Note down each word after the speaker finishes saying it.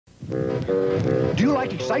Do you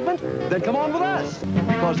like excitement? Then come on with us,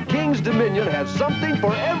 because King's Dominion has something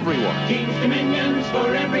for everyone. King's Dominion's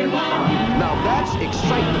for everyone. Now that's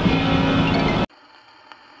excitement.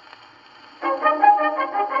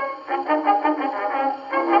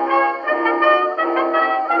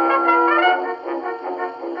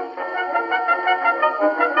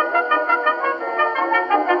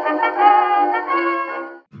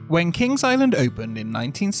 When Kings Island opened in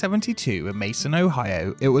 1972 in Mason,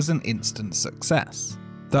 Ohio, it was an instant success.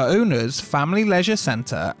 The owners, Family Leisure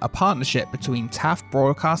Center, a partnership between Taft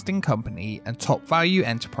Broadcasting Company and Top Value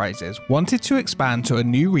Enterprises, wanted to expand to a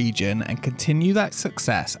new region and continue that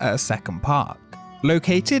success at a second park.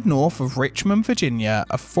 Located north of Richmond, Virginia,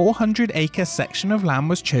 a 400-acre section of land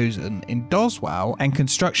was chosen in Doswell, and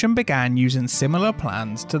construction began using similar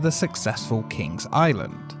plans to the successful Kings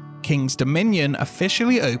Island. King's Dominion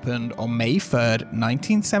officially opened on May 3rd,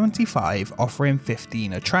 1975, offering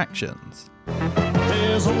 15 attractions.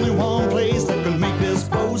 There's only one place that can make this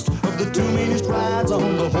boast of the two meanest rides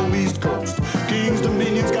on the whole East Coast. King's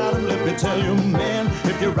Dominion's got 'em, let me tell you, man.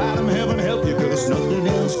 If you ride 'em, heaven help you, 'cause nothing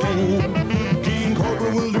else can. King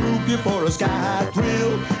Cobra will loop you for a sky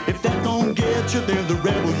thrill. If that don't get you, then the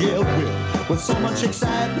Rebel Yell will. With so much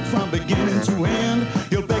excitement from beginning to end,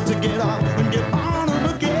 you'll beg to get off and get on 'em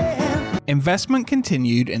again. Investment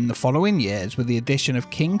continued in the following years with the addition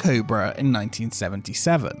of King Cobra in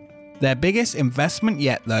 1977. Their biggest investment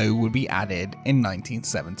yet, though, would be added in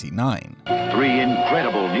 1979. 3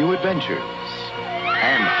 incredible new adventures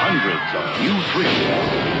and hundreds of new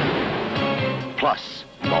thrills. Plus,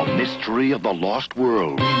 the mystery of the lost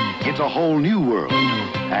world. It's a whole new world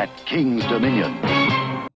at King's Dominion.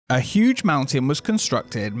 A huge mountain was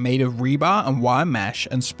constructed made of rebar and wire mesh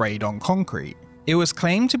and sprayed on concrete. It was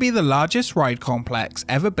claimed to be the largest ride complex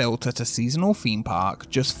ever built at a seasonal theme park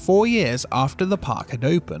just 4 years after the park had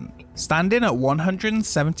opened. Standing at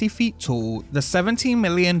 170 feet tall, the $17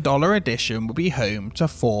 million addition would be home to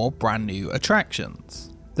 4 brand new attractions.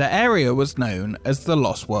 The area was known as the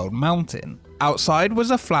Lost World Mountain. Outside was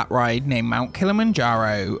a flat ride named Mount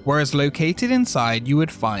Kilimanjaro, whereas located inside you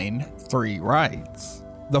would find 3 rides.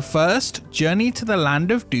 The first, Journey to the Land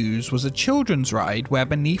of Doos, was a children's ride where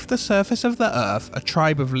beneath the surface of the earth a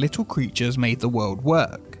tribe of little creatures made the world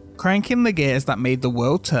work, cranking the gears that made the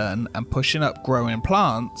world turn and pushing up growing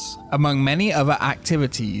plants, among many other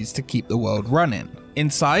activities to keep the world running.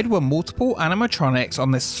 Inside were multiple animatronics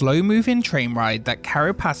on this slow-moving train ride that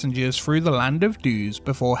carried passengers through the Land of Doos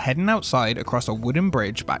before heading outside across a wooden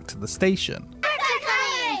bridge back to the station.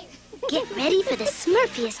 Get ready for the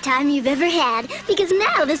Smurfiest time you've ever had, because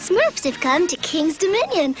now the Smurfs have come to King's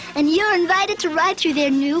Dominion, and you're invited to ride through their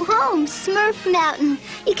new home, Smurf Mountain.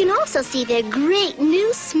 You can also see their great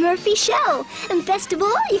new Smurfy show, and best of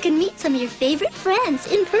all, you can meet some of your favorite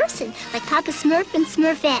friends in person, like Papa Smurf and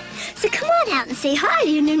Smurfette. So come on out and say hi to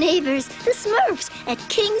your new neighbors, the Smurfs, at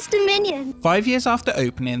King's Dominion. 5 years after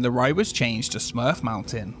opening, the ride was changed to Smurf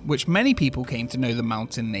Mountain, which many people came to know the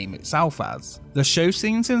mountain name itself as. The show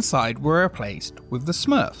scenes inside were replaced with the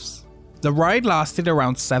Smurfs. The ride lasted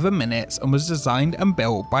around 7 minutes and was designed and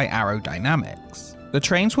built by Aerodynamics. The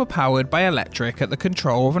trains were powered by electric at the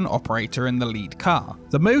control of an operator in the lead car.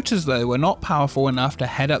 The motors, though, were not powerful enough to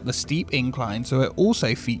head up the steep incline, so it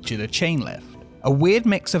also featured a chain lift. A weird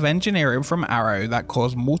mix of engineering from Arrow that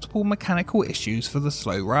caused multiple mechanical issues for the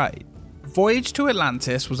slow ride. Voyage to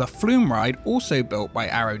Atlantis was a flume ride also built by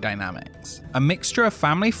Aerodynamics, a mixture of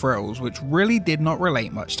family thrills which really did not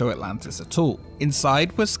relate much to Atlantis at all.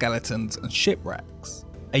 Inside were skeletons and shipwrecks.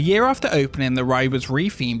 A year after opening, the ride was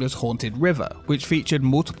rethemed as Haunted River, which featured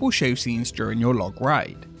multiple show scenes during your log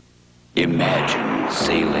ride. Imagine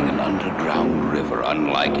sailing an underground river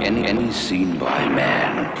unlike any seen by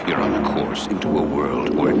man. You're on a course into a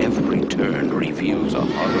world where every turn reveals a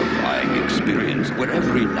horrifying experience, where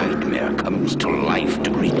every nightmare comes to life to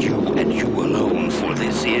greet you, and you alone, for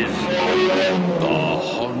this is the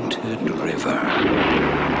Haunted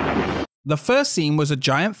River. The first scene was a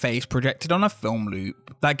giant face projected on a film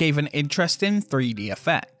loop that gave an interesting 3D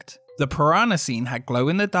effect. The piranha scene had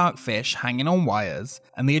glow-in-the-dark fish hanging on wires,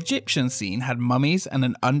 and the Egyptian scene had mummies and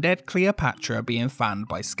an undead Cleopatra being fanned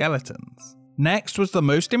by skeletons. Next was the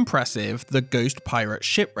most impressive, the Ghost Pirate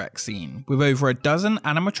Shipwreck scene, with over a dozen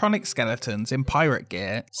animatronic skeletons in pirate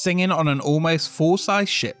gear singing on an almost full-size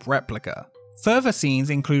ship replica. Further scenes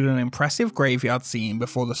include an impressive graveyard scene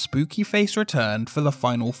before the spooky face returned for the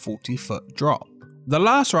final 40-foot drop. The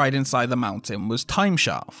last ride inside the mountain was Time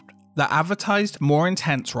Shaft. the advertised more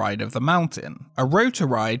intense ride of the mountain, a rotor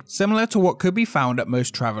ride similar to what could be found at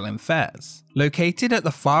most travelling fairs. Located at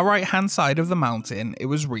the far right hand side of the mountain, it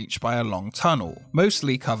was reached by a long tunnel,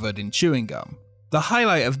 mostly covered in chewing gum. The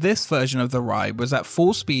highlight of this version of the ride was at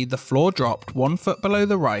full speed the floor dropped 1 foot below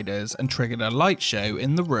the riders and triggered a light show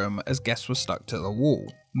in the room as guests were stuck to the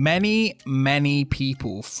wall. Many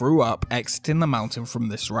people threw up exiting the mountain from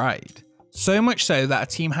this ride. So much so that a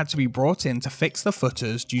team had to be brought in to fix the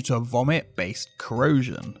footers due to vomit-based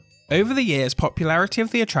corrosion. Over the years, popularity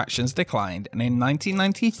of the attractions declined, and in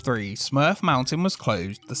 1993, Smurf Mountain was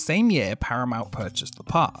closed the same year Paramount purchased the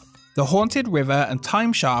park. The Haunted River and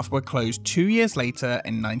Time Shaft were closed 2 years later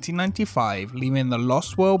in 1995, leaving the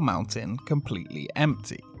Lost World Mountain completely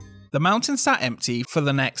empty. The mountain sat empty for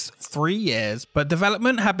the next 3 years, but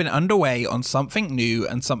development had been underway on something new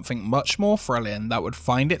and something much more thrilling that would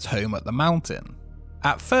find its home at the mountain.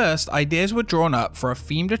 At first, ideas were drawn up for a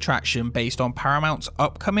themed attraction based on Paramount's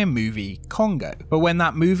upcoming movie, Congo, but when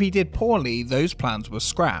that movie did poorly, those plans were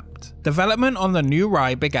scrapped. Development on the new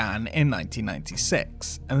ride began in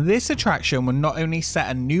 1996, and this attraction would not only set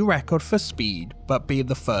a new record for speed, but be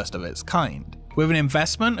the first of its kind. With an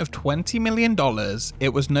investment of $20 million, it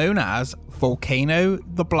was known as Volcano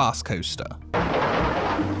The Blast Coaster.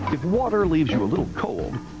 If water leaves you a little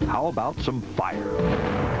cold, how about some fire?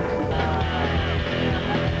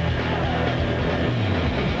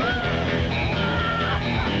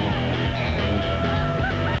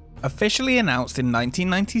 Officially announced in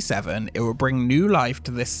 1997, it would bring new life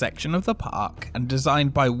to this section of the park, and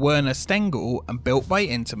designed by Werner Stengel and built by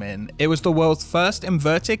Intamin, it was the world's first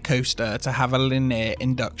inverted coaster to have a linear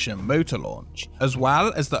induction motor launch, as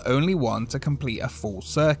well as the only one to complete a full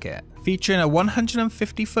circuit, featuring a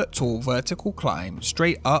 150-foot tall vertical climb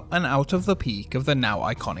straight up and out of the peak of the now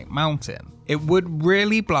iconic mountain. It would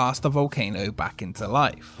really blast the volcano back into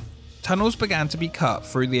life. Tunnels began to be cut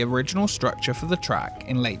through the original structure for the track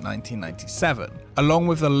in late 1997, along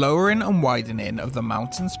with the lowering and widening of the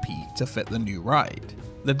mountain's peak to fit the new ride.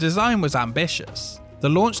 The design was ambitious. The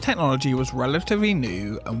launch technology was relatively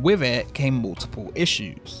new, and with it came multiple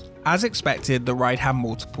issues. As expected, the ride had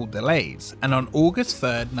multiple delays, and on August 3,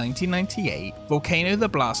 1998, Volcano The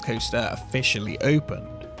Blast Coaster officially opened.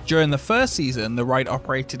 During the first season, the ride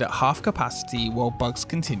operated at half capacity while bugs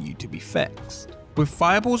continued to be fixed. With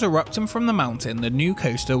fireballs erupting from the mountain, the new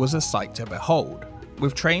coaster was a sight to behold.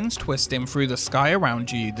 With trains twisting through the sky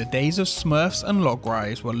around you, the days of Smurfs and log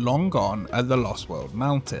rides were long gone at the Lost World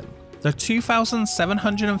Mountain. The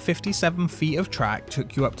 2,757 feet of track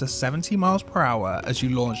took you up to 70 miles per hour as you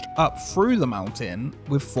launched up through the mountain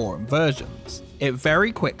with 4 inversions. It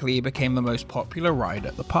very quickly became the most popular ride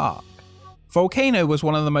at the park. Volcano was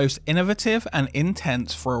one of the most innovative and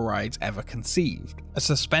intense thrill rides ever conceived, a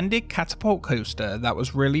suspended catapult coaster that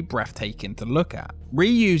was really breathtaking to look at,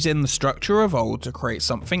 reusing the structure of old to create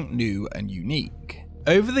something new and unique.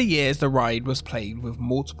 Over the years, the ride was plagued with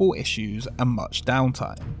multiple issues and much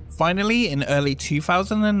downtime. Finally, in early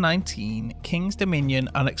 2019, King's Dominion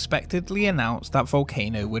unexpectedly announced that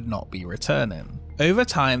Volcano would not be returning. Over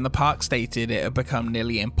time, the park stated it had become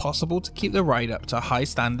nearly impossible to keep the ride up to high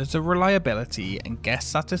standards of reliability and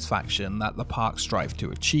guest satisfaction that the park strived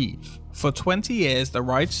to achieve. For 20 years, the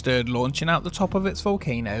ride stood launching out the top of its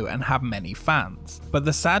volcano and had many fans, but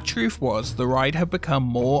the sad truth was the ride had become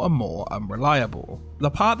more and more unreliable.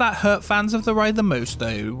 The part that hurt fans of the ride the most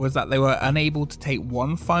though was that they were unable to take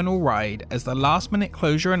one final ride, as the last minute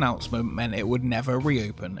closure announcement meant it would never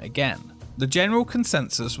reopen again. The general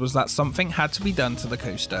consensus was that something had to be done to the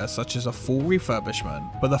coaster, such as a full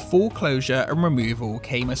refurbishment, but the full closure and removal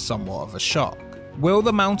came as somewhat of a shock. Will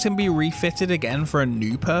the mountain be refitted again for a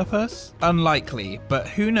new purpose? Unlikely, but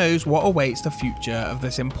who knows what awaits the future of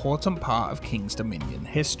this important part of King's Dominion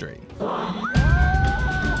history.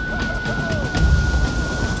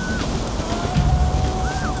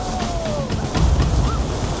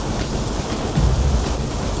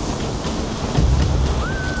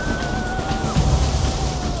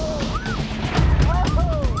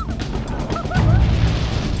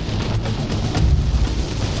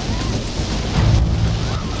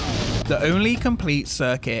 The only complete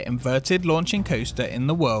circuit inverted launching coaster in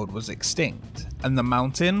the world was extinct, and the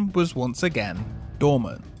mountain was once again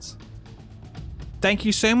dormant. Thank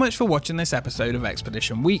you so much for watching this episode of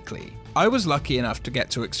Expedition Weekly. I was lucky enough to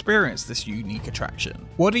get to experience this unique attraction.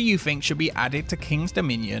 What do you think should be added to King's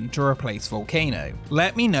Dominion to replace Volcano?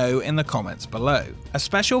 Let me know in the comments below. A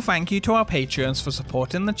special thank you to our Patreons for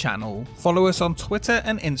supporting the channel. Follow us on Twitter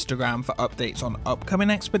and Instagram for updates on upcoming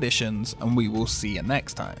expeditions, and we will see you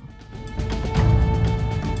next time.